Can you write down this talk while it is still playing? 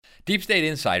Deep State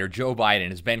insider Joe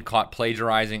Biden has been caught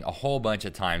plagiarizing a whole bunch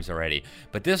of times already.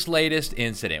 But this latest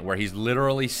incident where he's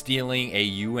literally stealing a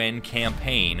UN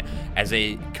campaign as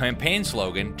a campaign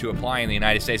slogan to apply in the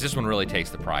United States, this one really takes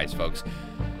the prize, folks.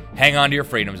 Hang on to your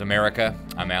freedoms, America.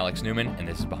 I'm Alex Newman, and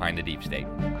this is Behind the Deep State.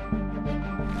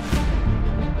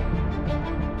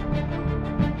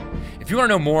 If you want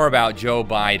to know more about Joe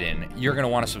Biden, you're going to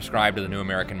want to subscribe to the New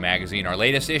American Magazine. Our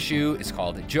latest issue is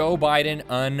called Joe Biden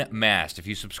Unmasked. If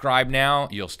you subscribe now,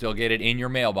 you'll still get it in your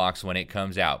mailbox when it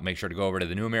comes out. Make sure to go over to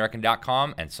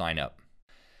thenewamerican.com and sign up.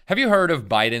 Have you heard of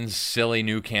Biden's silly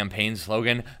new campaign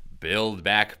slogan, Build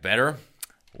Back Better?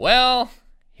 Well,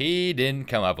 he didn't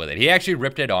come up with it. He actually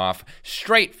ripped it off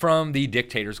straight from the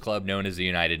dictators club known as the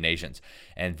United Nations.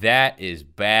 And that is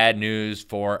bad news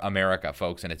for America,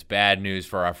 folks, and it's bad news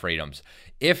for our freedoms.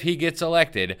 If he gets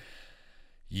elected,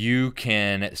 you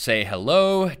can say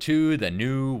hello to the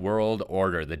New World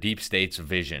Order, the Deep State's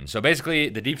vision. So basically,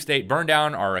 the Deep State burned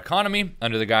down our economy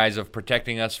under the guise of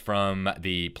protecting us from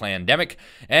the pandemic,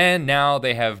 and now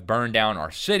they have burned down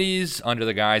our cities under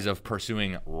the guise of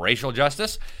pursuing racial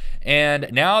justice. And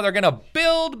now they're going to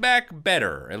build back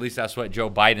better. At least that's what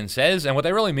Joe Biden says. And what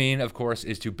they really mean, of course,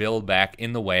 is to build back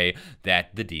in the way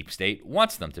that the deep state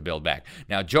wants them to build back.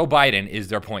 Now, Joe Biden is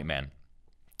their point man.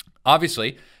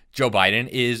 Obviously, Joe Biden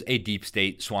is a deep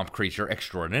state swamp creature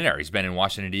extraordinaire. He's been in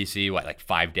Washington, D.C., like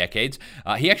 5 decades.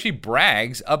 He actually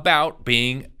brags about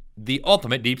being the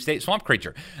ultimate deep state swamp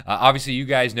creature. Obviously, you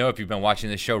guys know, if you've been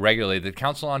watching this show regularly, the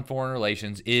Council on Foreign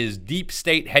Relations is deep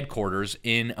state headquarters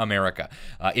in America.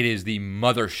 It is the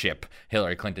mothership,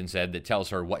 Hillary Clinton said, that tells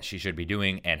her what she should be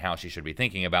doing and how she should be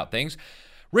thinking about things.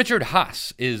 Richard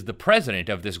Haass is the president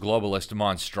of this globalist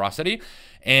monstrosity.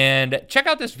 And check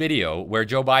out this video where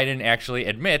Joe Biden actually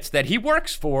admits that he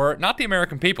works for not the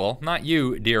American people, not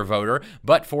you, dear voter,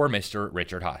 but for Mr.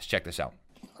 Richard Haass. Check this out.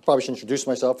 I probably should introduce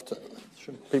myself to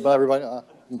people, everybody.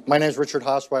 My name is Richard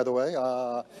Haass, by the way.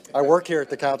 I work here at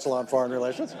the Council on Foreign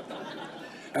Relations.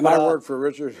 And I work for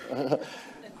Richard.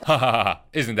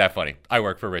 Isn't that funny? I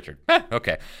work for Richard.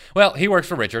 Okay. Well, he works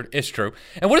for Richard. It's true.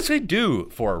 And what does he do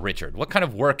for Richard? What kind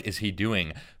of work is he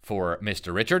doing for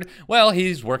Mr. Richard? Well,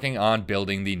 he's working on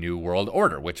building the New World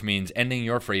Order, which means ending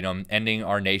your freedom, ending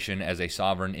our nation as a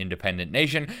sovereign, independent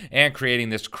nation, and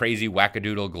creating this crazy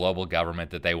wackadoodle global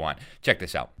government that they want. Check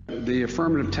this out. The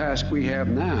affirmative task we have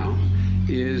now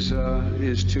is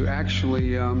to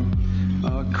actually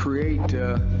create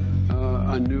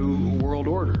a new world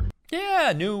order.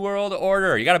 Yeah, New World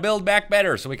Order. You got to build back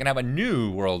better so we can have a new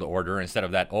world order instead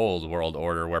of that old world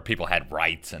order where people had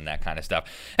rights and that kind of stuff.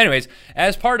 Anyways,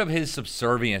 as part of his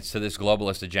subservience to this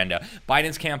globalist agenda,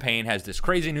 Biden's campaign has this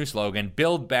crazy new slogan,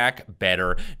 Build Back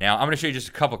Better. Now, I'm going to show you just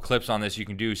a couple clips on this. You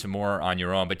can do some more on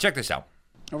your own, but check this out.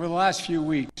 Over the last few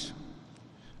weeks,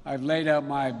 I've laid out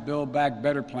my Build Back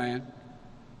Better plan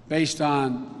based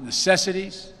on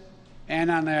necessities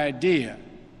and on the idea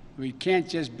we can't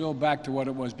just build back to what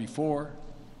it was before.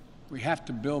 We have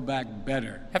to build back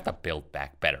better. Have to build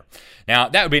back better. Now,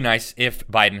 that would be nice if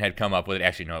Biden had come up with it.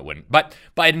 Actually, no, it wouldn't. But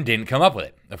Biden didn't come up with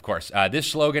it, of course. This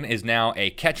slogan is now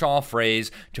a catch-all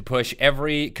phrase to push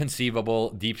every conceivable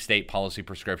deep state policy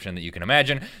prescription that you can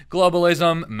imagine.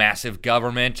 Globalism, massive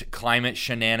government, climate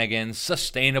shenanigans,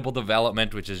 sustainable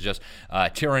development, which is just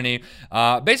tyranny,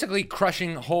 basically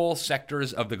crushing whole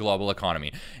sectors of the global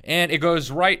economy. And it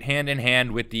goes right hand in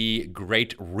hand with the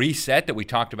Great Reset that we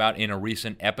talked about in a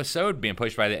recent episode, being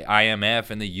pushed by the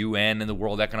IMF and the UN and the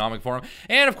World Economic Forum,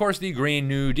 and of course the Green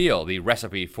New Deal, the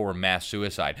recipe for mass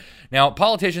suicide. Now,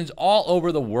 politicians all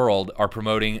over the world are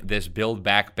promoting this Build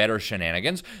Back Better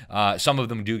shenanigans. Some of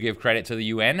them do give credit to the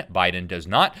UN. Biden does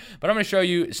not. But I'm going to show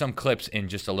you some clips in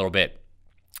just a little bit.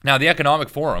 Now, the Economic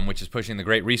Forum, which is pushing the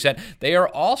Great Reset, they are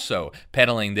also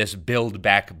peddling this Build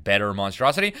Back Better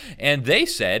monstrosity, and they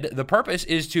said the purpose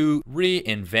is to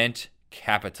reinvent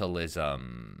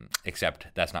capitalism. Except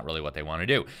that's not really what they want to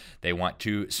do. They want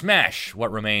to smash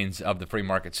what remains of the free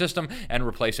market system and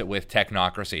replace it with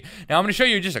technocracy. Now, I'm going to show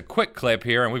you just a quick clip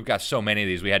here, and we've got so many of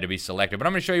these we had to be selected, but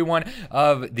I'm going to show you one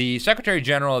of the Secretary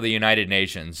General of the United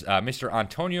Nations, Mr.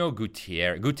 Antonio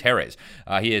Guterres.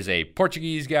 He is a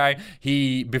Portuguese guy.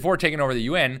 Before taking over the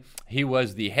UN, he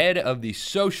was the head of the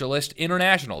Socialist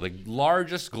International, the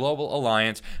largest global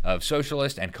alliance of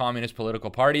socialist and communist political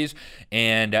parties,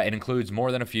 and it includes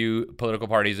more than a few political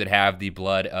parties that have the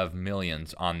blood of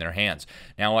millions on their hands.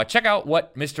 Now, check out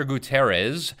what Mr.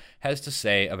 Guterres has to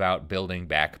say about building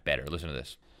back better. Listen to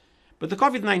this. But the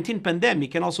COVID-19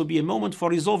 pandemic can also be a moment for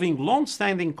resolving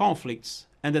long-standing conflicts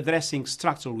and addressing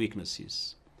structural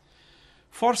weaknesses.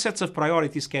 4 sets of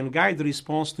priorities can guide the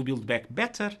response to build back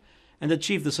better and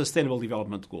achieve the Sustainable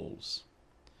Development Goals.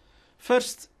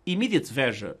 First, immediate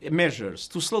measures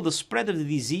to slow the spread of the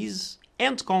disease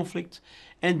and conflict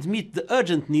and meet the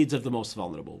urgent needs of the most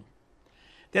vulnerable.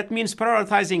 That means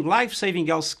prioritizing life-saving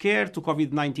health care to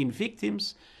COVID-19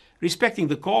 victims, respecting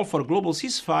the call for a global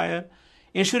ceasefire,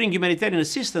 ensuring humanitarian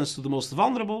assistance to the most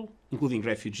vulnerable, including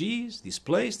refugees,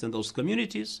 displaced, and host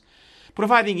communities,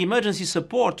 providing emergency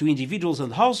support to individuals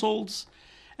and households,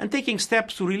 and taking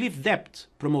steps to relieve debt,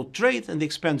 promote trade, and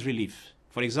expand relief,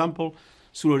 for example,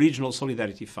 through a regional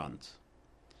solidarity fund.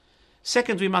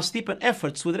 Second, we must deepen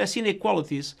efforts to address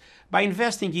inequalities by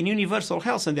investing in universal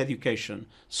health and education,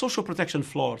 social protection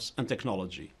floors, and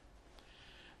technology.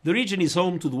 The region is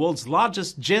home to the world's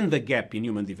largest gender gap in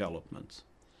human development.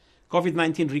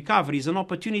 COVID-19 recovery is an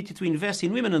opportunity to invest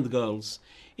in women and girls,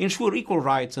 ensure equal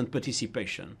rights and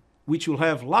participation, which will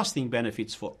have lasting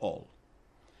benefits for all.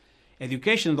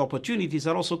 Education and opportunities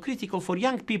are also critical for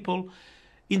young people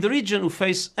in the region who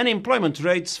face unemployment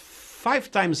rates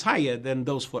 5 times higher than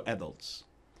those for adults.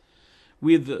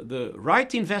 With the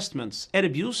right investments,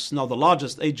 Airbus, now the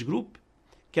largest age group,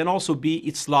 can also be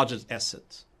its largest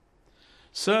asset.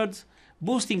 Third,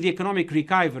 boosting the economic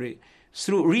recovery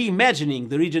through reimagining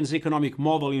the region's economic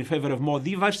model in favor of more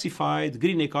diversified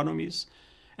green economies,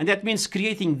 and that means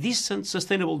creating decent,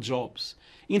 sustainable jobs,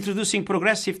 introducing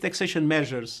progressive taxation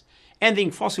measures,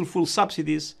 ending fossil fuel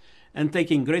subsidies, and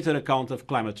taking greater account of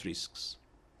climate risks.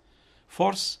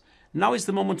 Fourth, now is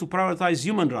the moment to prioritize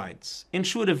human rights,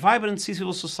 ensure a vibrant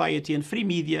civil society and free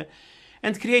media,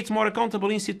 and create more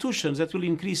accountable institutions that will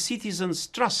increase citizens'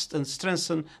 trust and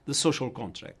strengthen the social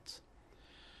contract.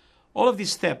 All of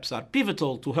these steps are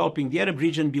pivotal to helping the Arab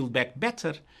region build back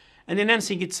better and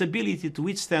enhancing its ability to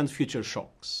withstand future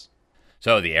shocks.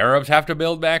 So the Arabs have to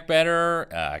build back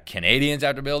better, Canadians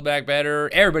have to build back better,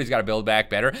 everybody's got to build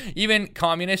back better. Even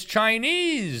communist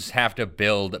Chinese have to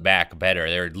build back better.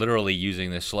 They're literally using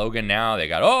this slogan now. They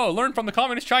got, learn from the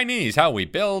communist Chinese how we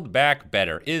build back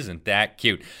better. Isn't that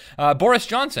cute? Boris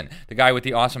Johnson, the guy with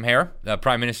the awesome hair, the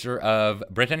Prime Minister of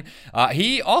Britain,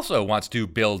 he also wants to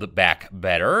build back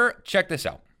better. Check this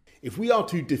out. If we are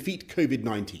to defeat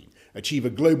COVID-19, achieve a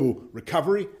global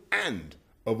recovery, and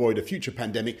avoid a future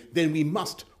pandemic, then we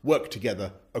must work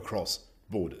together across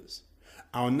borders.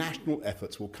 Our national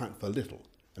efforts will count for little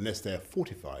unless they are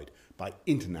fortified by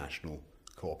international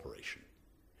cooperation.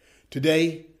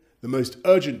 Today, the most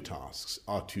urgent tasks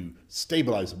are to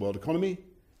stabilise the world economy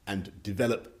and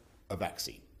develop a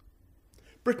vaccine.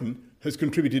 Britain has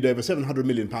contributed over £700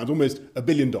 million, almost $1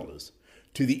 billion,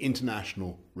 to the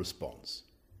international response.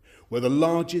 We're the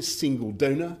largest single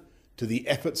donor to the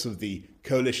efforts of the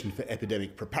Coalition for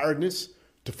Epidemic Preparedness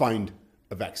to find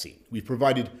a vaccine. We've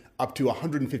provided up to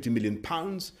 £150 million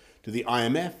to the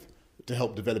IMF to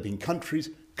help developing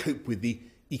countries cope with the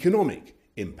economic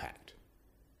impact.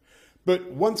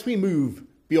 But once we move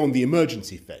beyond the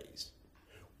emergency phase,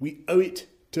 we owe it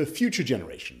to future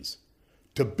generations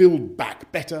to build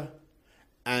back better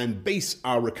and base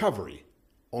our recovery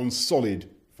on solid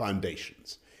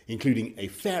foundations, including a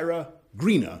fairer,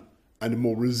 greener, and a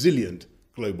more resilient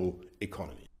global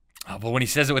economy. Oh, but when he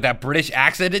says it with that British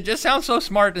accent, it just sounds so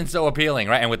smart and so appealing,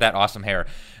 right? And with that awesome hair,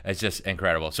 it's just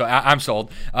incredible. So I'm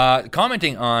sold.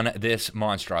 Commenting on this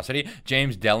monstrosity,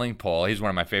 James Delling-Pole, he's one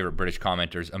of my favorite British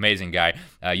commenters, amazing guy,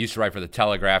 used to write for The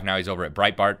Telegraph, now he's over at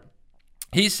Breitbart.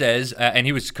 He says, and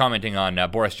he was commenting on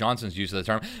Boris Johnson's use of the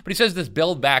term, but he says this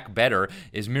build back better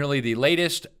is merely the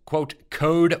latest, quote,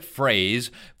 code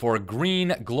phrase for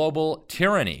green global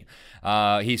tyranny.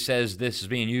 He says this is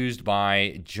being used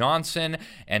by Johnson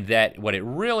and that what it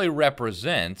really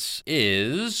represents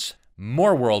is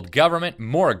more world government,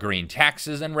 more green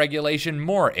taxes and regulation,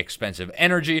 more expensive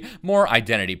energy, more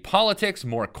identity politics,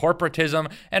 more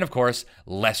corporatism, and of course,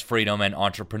 less freedom and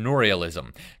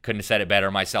entrepreneurialism. Couldn't have said it better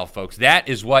myself, folks. That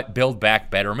is what Build Back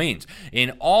Better means.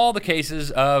 In all the cases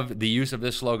of the use of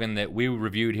this slogan that we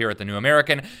reviewed here at the New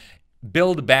American,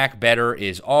 Build Back Better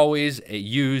is always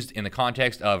used in the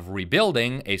context of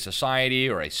rebuilding a society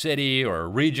or a city or a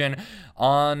region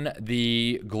on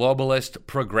the globalist,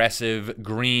 progressive,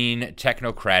 green,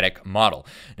 technocratic model.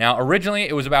 Now, originally,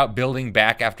 it was about building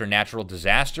back after natural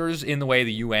disasters in the way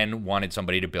the UN wanted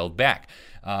somebody to build back.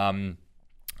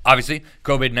 Obviously,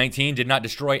 COVID-19 did not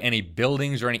destroy any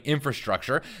buildings or any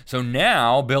infrastructure. So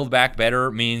now, Build Back Better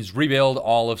means rebuild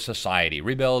all of society,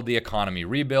 rebuild the economy,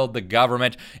 rebuild the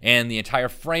government, and the entire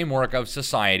framework of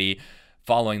society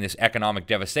following this economic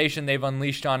devastation they've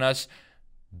unleashed on us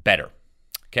better.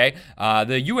 Okay,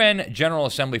 the UN General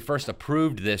Assembly first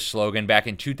approved this slogan back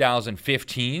in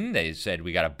 2015. They said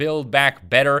we got to build back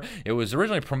better. It was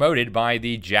originally promoted by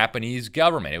the Japanese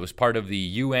government. It was part of the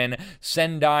UN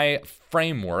Sendai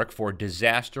Framework for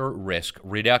Disaster Risk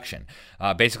Reduction.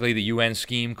 Basically, the UN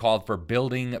scheme called for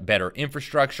building better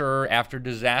infrastructure after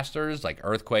disasters like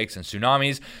earthquakes and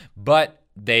tsunamis, but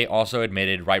they also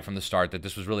admitted right from the start that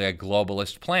this was really a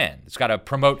globalist plan. It's got to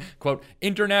promote, quote,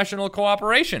 international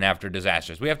cooperation after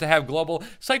disasters. We have to have global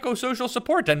psychosocial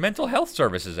support and mental health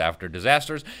services after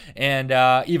disasters. And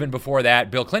even before that,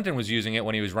 Bill Clinton was using it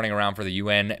when he was running around for the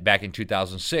UN back in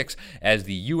 2006 as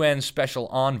the UN Special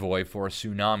Envoy for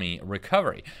Tsunami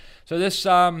Recovery. So this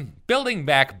building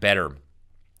back better,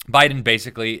 Biden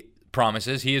basically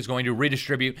promises he is going to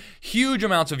redistribute huge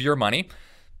amounts of your money.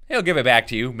 He'll give it back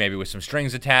to you, maybe with some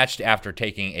strings attached after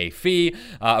taking a fee.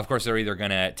 Of course, they're either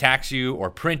going to tax you or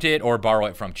print it or borrow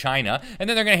it from China. And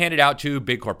then they're going to hand it out to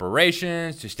big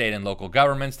corporations, to state and local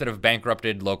governments that have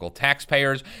bankrupted local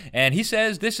taxpayers. And he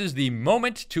says this is the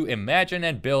moment to imagine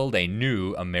and build a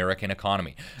new American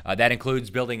economy. That includes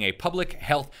building a public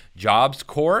health jobs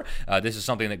corps. This is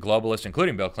something that globalists,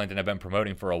 including Bill Clinton, have been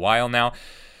promoting for a while now.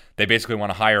 They basically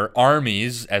want to hire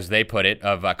armies, as they put it,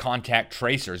 of contact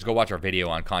tracers. Go watch our video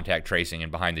on contact tracing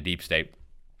and behind the deep state.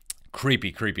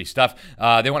 Creepy, creepy stuff.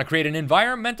 They want to create an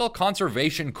environmental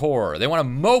conservation corps. They want to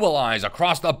mobilize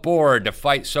across the board to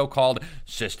fight so-called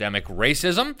systemic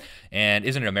racism. And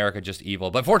isn't America just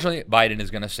evil? But fortunately, Biden is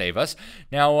going to save us.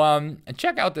 Now,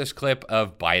 check out this clip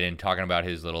of Biden talking about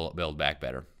his little Build Back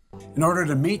Better. In order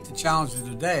to meet the challenges of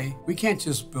today, we can't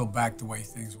just build back the way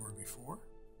things were before.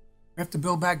 We have to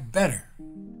build back better.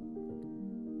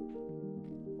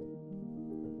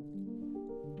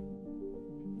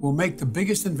 We'll make the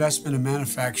biggest investment in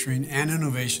manufacturing and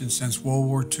innovation since World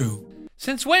War II.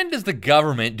 Since when does the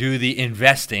government do the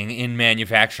investing in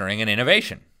manufacturing and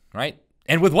innovation, right?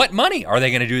 And with what money are they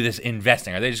going to do this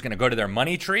investing? Are they just going to go to their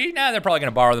money tree? No, they're probably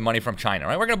going to borrow the money from China,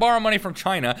 right? We're going to borrow money from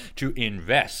China to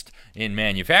invest in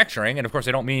manufacturing. And of course,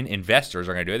 they don't mean investors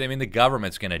are going to do it. They mean the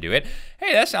government's going to do it.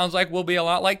 Hey, that sounds like we'll be a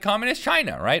lot like communist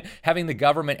China, right? Having the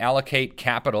government allocate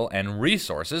capital and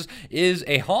resources is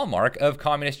a hallmark of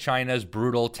communist China's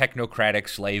brutal, technocratic,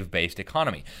 slave-based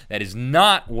economy. That is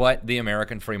not what the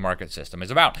American free market system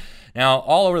is about. Now,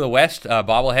 all over the West,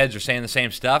 bobbleheads are saying the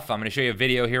same stuff. I'm going to show you a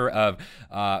video here of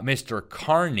Mr.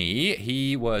 Carney.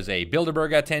 He was a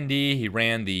Bilderberg attendee. He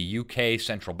ran the UK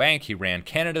central bank. He ran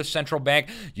Canada's central bank.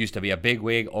 Used to be a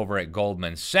bigwig over at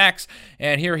Goldman Sachs.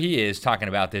 And here he is talking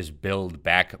about this Build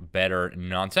Back Better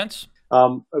nonsense.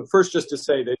 First, just to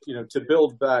say that, to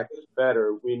build back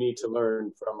better, we need to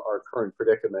learn from our current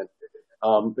predicament.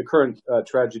 The current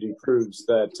tragedy proves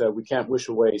that we can't wish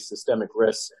away systemic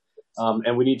risks.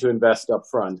 And we need to invest up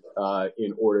front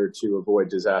in order to avoid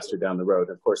disaster down the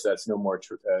road. Of course, that's no more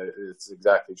true. It's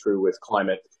exactly true with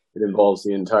climate. It involves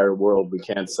the entire world. We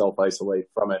can't self-isolate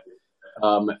from it.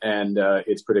 And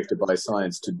it's predicted by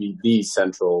science to be the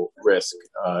central risk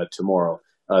tomorrow.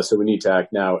 So we need to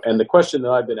act now. And the question that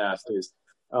I've been asked is,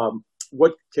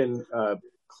 what can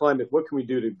we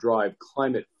do to drive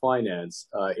climate finance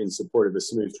in support of a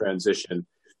smooth transition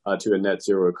to a net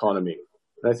zero economy?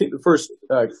 And I think the first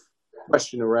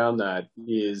question around that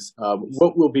is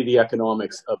what will be the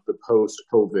economics of the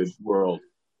post-COVID world?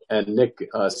 And Nick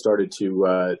started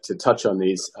to touch on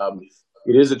these.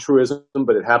 It is a truism,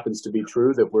 but it happens to be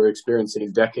true that we're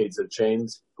experiencing decades of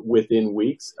change within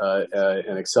weeks,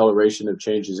 an acceleration of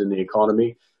changes in the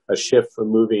economy, a shift from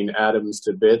moving atoms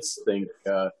to bits. Think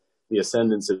the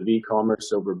ascendance of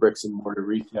e-commerce over bricks and mortar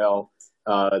retail,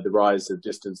 the rise of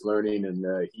distance learning and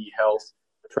e-health,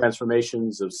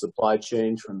 transformations of supply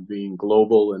chain from being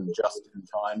global and just in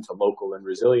time to local and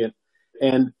resilient,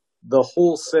 and the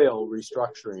wholesale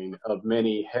restructuring of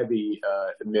many heavy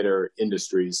emitter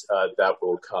industries that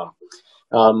will come.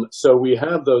 So we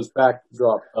have those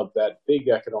backdrop of that big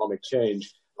economic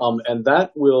change, and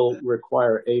that will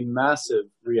require a massive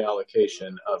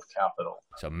reallocation of capital.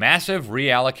 So massive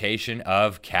reallocation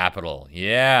of capital.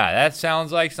 Yeah, that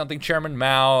sounds like something Chairman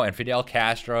Mao and Fidel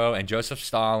Castro and Joseph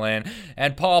Stalin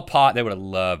and Pol Pot, they would have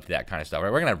loved that kind of stuff,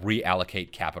 right? We're going to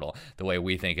reallocate capital the way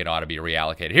we think it ought to be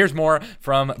reallocated. Here's more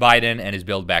from Biden and his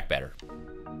Build Back Better.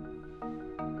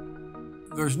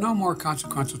 There's no more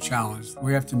consequential challenge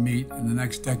we have to meet in the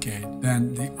next decade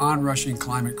than the onrushing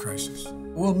climate crisis.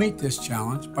 We'll meet this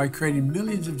challenge by creating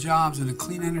millions of jobs in a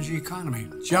clean energy economy.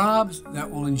 Jobs that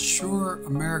will ensure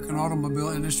American automobile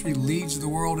industry leads the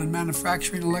world in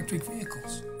manufacturing electric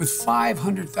vehicles. With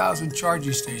 500,000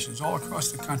 charging stations all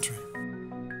across the country.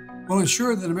 We'll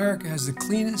ensure that America has the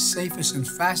cleanest, safest, and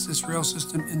fastest rail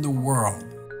system in the world.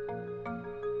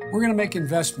 We're going to make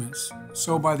investments,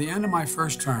 so by the end of my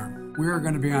first term, we are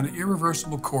going to be on an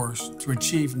irreversible course to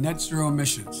achieve net zero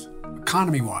emissions,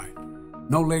 economy-wide,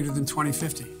 no later than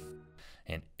 2050.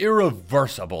 An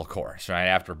irreversible course, right,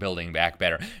 after Building Back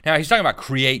Better. Now, he's talking about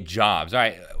create jobs. All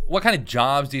right, what kind of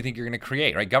jobs do you think you're going to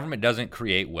create, right? Government doesn't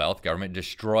create wealth. Government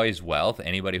destroys wealth.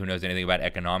 Anybody who knows anything about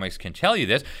economics can tell you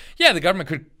this. Yeah, the government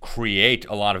could create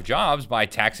a lot of jobs by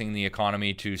taxing the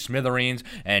economy to smithereens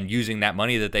and using that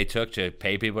money that they took to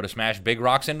pay people to smash big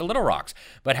rocks into little rocks.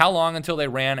 But how long until they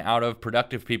ran out of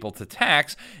productive people to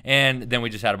tax and then we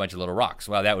just had a bunch of little rocks?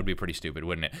 Well, that would be pretty stupid,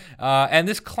 wouldn't it? And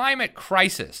this climate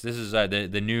crisis, this is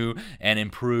the new and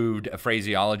improved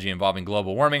phraseology involving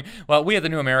global warming. Well, we at the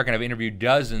New American have interviewed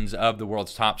dozens of the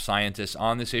world's top scientists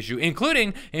on this issue,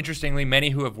 including, interestingly, many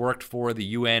who have worked for the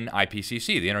UN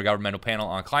IPCC, the Intergovernmental Panel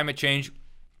on Climate Change.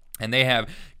 And they have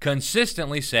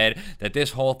consistently said that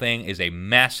this whole thing is a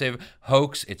massive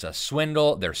hoax. It's a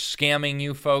swindle. They're scamming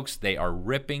you folks. They are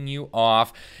ripping you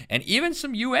off. And even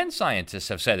some UN scientists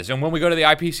have said this. And when we go to the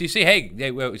IPCC,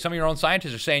 hey, some of your own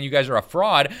scientists are saying you guys are a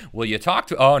fraud. Will you talk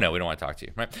to? Oh, no, we don't want to talk to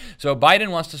you. Right? So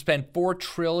Biden wants to spend $4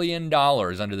 trillion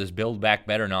under this Build Back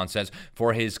Better nonsense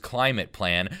for his climate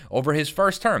plan over his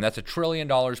first term. That's $1 trillion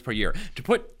per year. To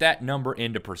put that number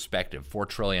into perspective, $4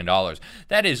 trillion,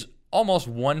 that is almost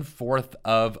 1/4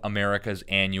 of America's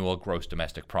annual gross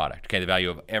domestic product. Okay, the value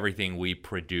of everything we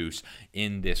produce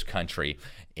in this country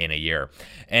in a year.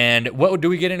 And what do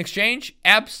we get in exchange?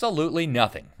 Absolutely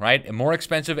nothing, right? More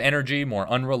expensive energy, more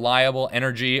unreliable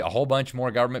energy, a whole bunch more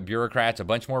government bureaucrats, a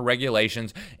bunch more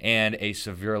regulations, and a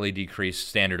severely decreased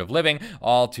standard of living,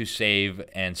 all to save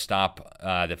and stop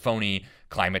the phony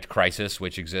climate crisis,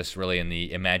 which exists really in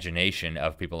the imagination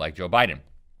of people like Joe Biden.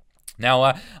 Now,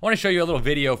 I want to show you a little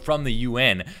video from the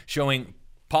UN showing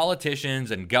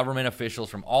politicians and government officials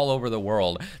from all over the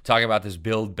world talking about this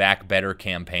Build Back Better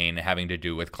campaign having to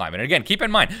do with climate. And again, keep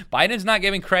in mind, Biden's not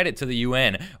giving credit to the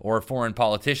UN or foreign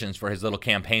politicians for his little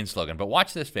campaign slogan, but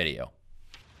watch this video.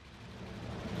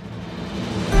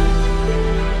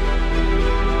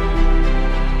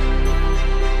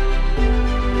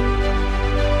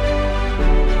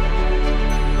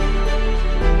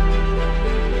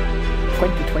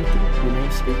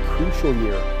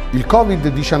 Il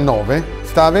Covid-19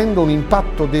 sta avendo un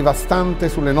impatto devastante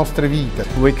sulle nostre vite.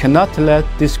 We cannot let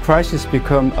this crisis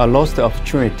become a lost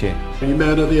opportunity.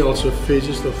 Humanity also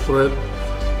faces the threat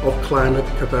of climate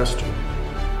catastrophe.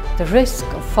 The risk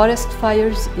of forest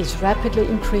fires is rapidly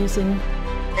increasing.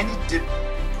 Any dip in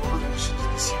total emissions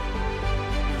this year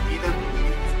will neither be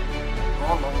immediate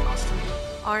nor long-lasting.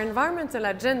 Our environmental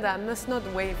agenda must not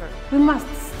waver. We must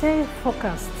stay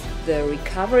focused. The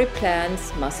recovery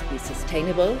plans must be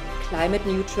sustainable, climate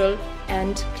neutral,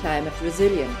 and climate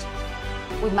resilient.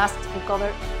 We must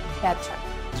recover better.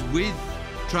 With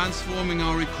transforming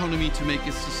our economy to make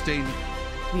it sustainable,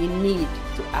 we need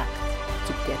to act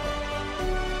together.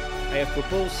 I have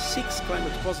proposed 6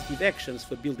 climate-positive actions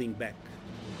for building back.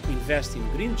 Invest in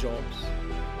green jobs,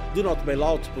 do not bail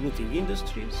out polluting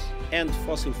industries, end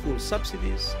fossil fuel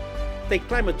subsidies, take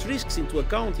climate risks into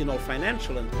account in all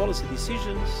financial and policy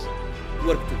decisions,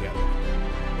 work together.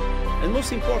 And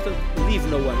most important, leave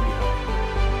no one behind.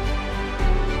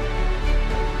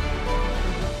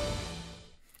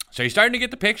 So you're starting to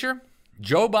get the picture?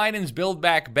 Joe Biden's Build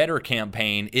Back Better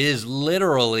campaign is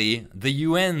literally the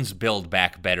UN's Build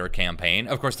Back Better campaign.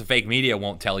 Of course, the fake media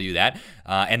won't tell you that.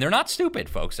 And they're not stupid,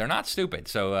 folks. They're not stupid.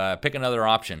 So pick another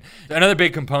option. Another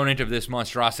big component of this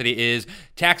monstrosity is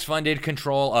tax-funded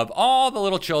control of all the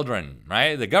little children,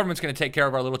 right? The government's going to take care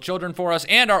of our little children for us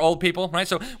and our old people, right?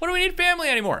 So what do we need family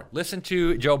anymore? Listen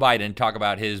to Joe Biden talk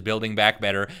about his Building Back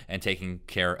Better and taking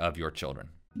care of your children.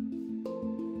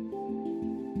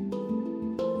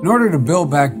 In order to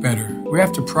build back better, we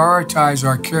have to prioritize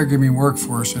our caregiving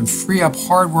workforce and free up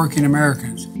hardworking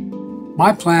Americans.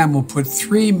 My plan will put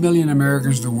 3 million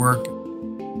Americans to work.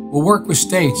 We'll work with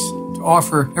states to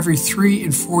offer every 3-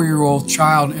 and 4-year-old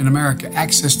child in America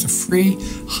access to free,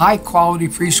 high-quality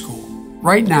preschool.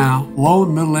 Right now, low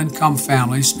and middle-income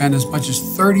families spend as much as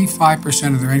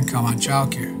 35% of their income on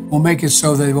childcare. We'll make it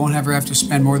so they won't ever have to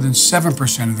spend more than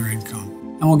 7% of their income.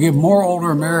 And we'll give more older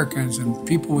Americans and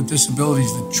people with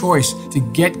disabilities the choice to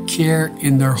get care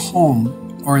in their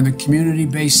home or in the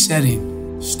community-based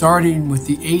setting, starting with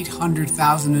the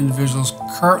 800,000 individuals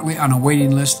currently on a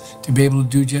waiting list to be able to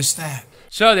do just that.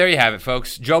 So there you have it,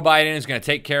 folks. Joe Biden is going to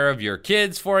take care of your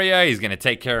kids for you. He's going to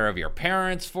take care of your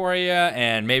parents for you,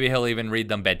 and maybe he'll even read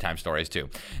them bedtime stories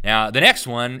too. Now, the next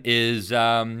one is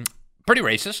pretty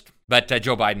racist, But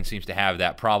Joe Biden seems to have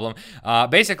that problem.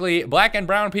 Basically, black and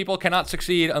brown people cannot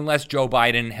succeed unless Joe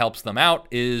Biden helps them out,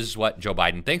 is what Joe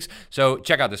Biden thinks. So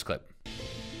check out this clip.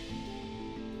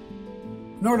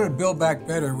 In order to build back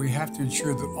better, we have to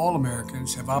ensure that all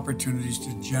Americans have opportunities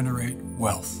to generate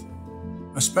wealth,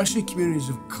 especially communities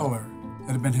of color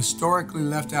that have been historically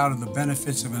left out of the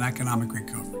benefits of an economic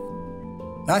recovery.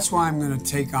 That's why I'm going to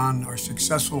take on our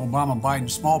successful Obama-Biden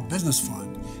Small Business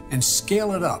Fund and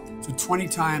scale it up to 20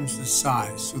 times the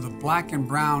size so that black and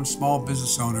brown small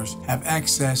business owners have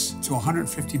access to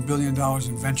 $150 billion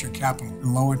in venture capital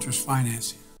and low-interest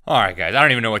financing. All right, guys, I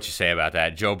don't even know what you say about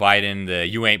that. Joe Biden, the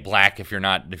you ain't black if you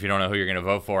don't know who you're going to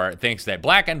vote for, thinks that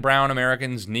black and brown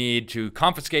Americans need to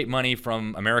confiscate money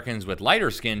from Americans with lighter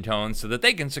skin tones so that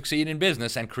they can succeed in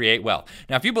business and create wealth.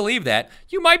 Now, if you believe that,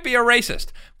 you might be a racist.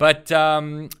 But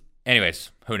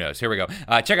anyways, who knows? Here we go.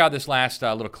 Check out this last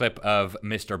little clip of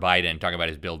Mr. Biden talking about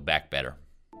his Build Back Better.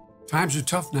 Times are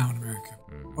tough now in America,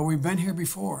 but we've been here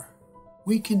before.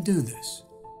 We can do this.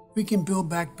 We can build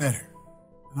back better.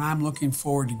 And I'm looking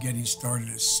forward to getting started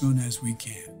as soon as we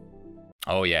can.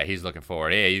 Oh, yeah, he's looking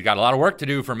forward. Yeah, he's got a lot of work to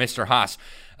do for Mr. Haas.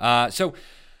 So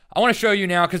I want to show you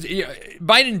now, because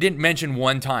Biden didn't mention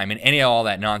one time in any of all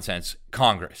that nonsense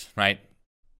Congress, right?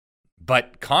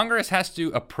 But Congress has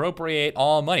to appropriate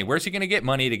all money. Where's he going to get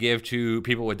money to give to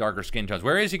people with darker skin tones?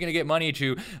 Where is he going to get money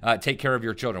to take care of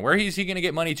your children? Where is he going to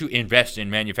get money to invest in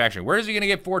manufacturing? Where is he going to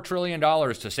get $4 trillion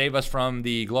to save us from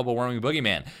the global warming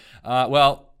boogeyman?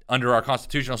 Well, under our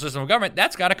constitutional system of government,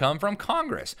 that's got to come from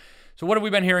Congress. So what have we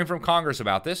been hearing from Congress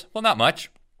about this? Well, not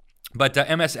much. But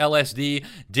MSLSD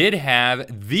did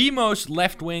have the most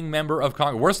left-wing member of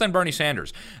Congress, worse than Bernie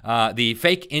Sanders, the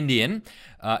fake Indian,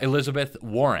 Elizabeth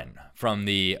Warren from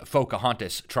the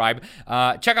Pocahontas tribe.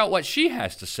 Check out what she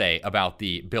has to say about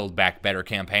the Build Back Better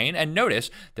campaign. And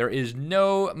notice there is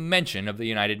no mention of the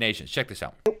United Nations. Check this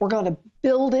out. We're going to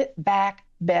build it back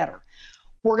better.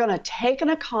 We're going to take an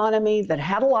economy that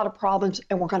had a lot of problems,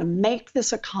 and we're going to make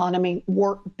this economy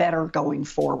work better going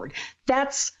forward.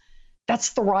 That's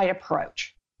the right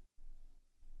approach.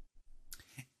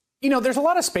 You know, there's a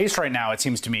lot of space right now, it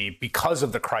seems to me, because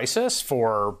of the crisis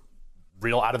for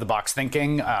real out-of-the-box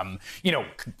thinking.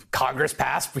 Congress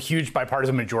passed with huge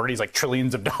bipartisan majorities, like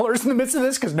trillions of dollars in the midst of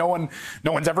this, because no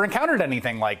one's ever encountered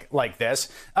anything like this.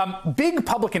 Big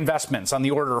public investments on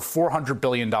the order of $400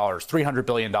 billion, $300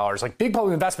 billion, like big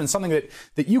public investments, something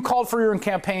that you called for your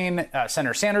campaign,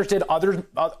 Senator Sanders did,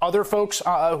 other folks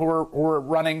who were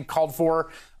running called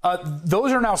for.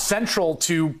 Those are now central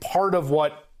to part of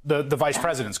what the vice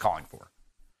president's calling for.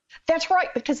 That's right,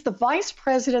 because the vice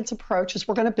president's approach is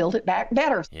we're going to build it back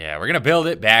better. Yeah, we're going to build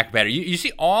it back better. You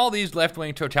see all these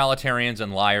left-wing totalitarians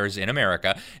and liars in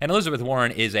America, and Elizabeth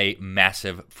Warren is a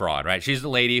massive fraud, right? She's the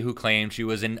lady who claimed she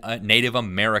was a Native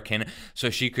American so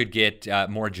she could get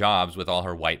more jobs with all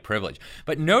her white privilege.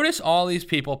 But notice all these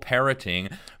people parroting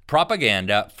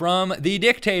propaganda from the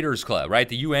Dictators Club, right?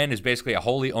 The UN is basically a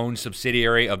wholly owned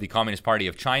subsidiary of the Communist Party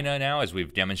of China now, as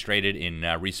we've demonstrated in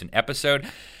a recent episode.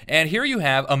 And here you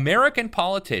have American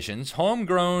politicians,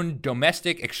 homegrown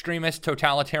domestic extremist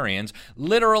totalitarians,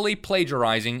 literally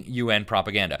plagiarizing UN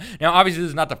propaganda. Now, obviously, this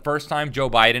is not the first time Joe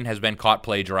Biden has been caught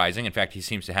plagiarizing. In fact, he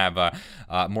seems to have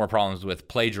more problems with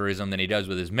plagiarism than he does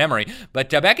with his memory. But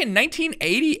back in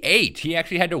 1988, he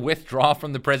actually had to withdraw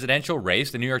from the presidential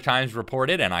race. The New York Times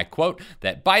reported, and I quote,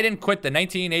 that Biden quit the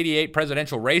 1988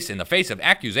 presidential race in the face of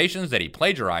accusations that he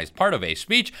plagiarized part of a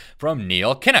speech from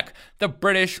Neil Kinnock, the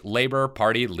British Labour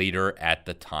Party leader at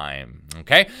the time.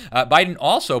 Okay? Biden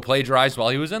also plagiarized while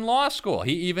he was in law school.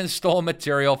 He even stole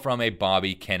material from a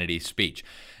Bobby Kennedy speech.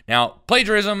 Now,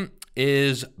 plagiarism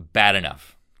is bad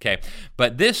enough. Okay,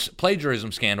 but this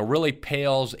plagiarism scandal really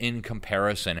pales in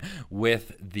comparison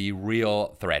with the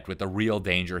real threat, with the real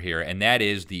danger here, and that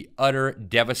is the utter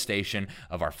devastation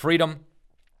of our freedom,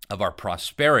 of our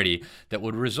prosperity that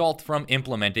would result from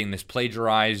implementing this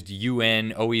plagiarized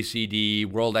UN, OECD,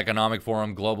 World Economic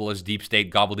Forum, globalist deep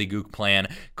state gobbledygook plan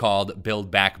called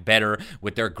Build Back Better,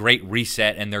 with their Great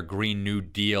Reset and their Green New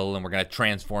Deal, and we're going to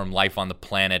transform life on the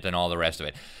planet and all the rest of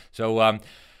it. So,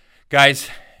 guys,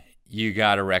 you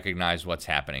got to recognize what's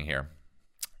happening here.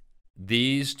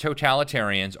 These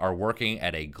totalitarians are working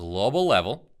at a global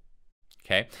level.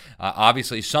 Okay.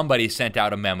 Obviously, somebody sent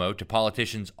out a memo to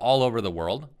politicians all over the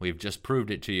world. We've just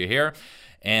proved it to you here.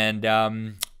 And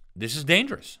this is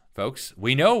dangerous, folks.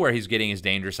 We know where he's getting his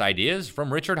dangerous ideas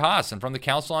from Richard Haas and from the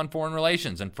Council on Foreign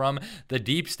Relations and from the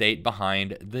deep state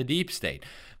behind the deep state.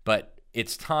 But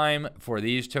it's time for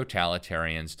these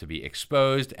totalitarians to be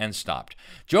exposed and stopped.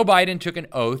 Joe Biden took an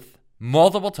oath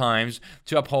multiple times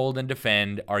to uphold and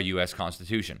defend our U.S.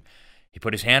 Constitution. He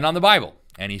put his hand on the Bible,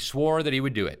 and he swore that he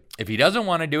would do it. If he doesn't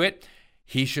want to do it,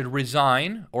 he should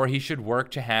resign, or he should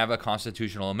work to have a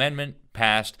constitutional amendment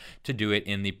passed to do it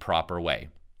in the proper way.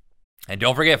 And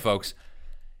don't forget, folks,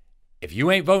 if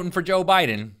you ain't voting for Joe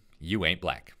Biden, you ain't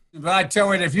black. But I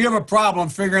tell you, if you have a problem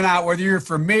figuring out whether you're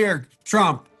for me or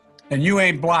Trump, then you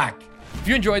ain't black. If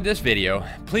you enjoyed this video,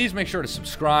 please make sure to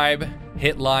subscribe,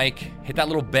 hit like, hit that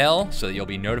little bell so that you'll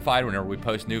be notified whenever we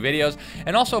post new videos.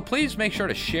 And also, please make sure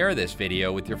to share this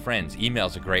video with your friends.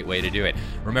 Email's a great way to do it.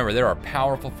 Remember, there are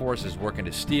powerful forces working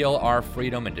to steal our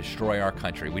freedom and destroy our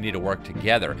country. We need to work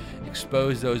together,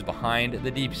 expose those behind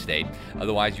the deep state.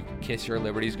 Otherwise, you can kiss your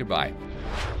liberties goodbye.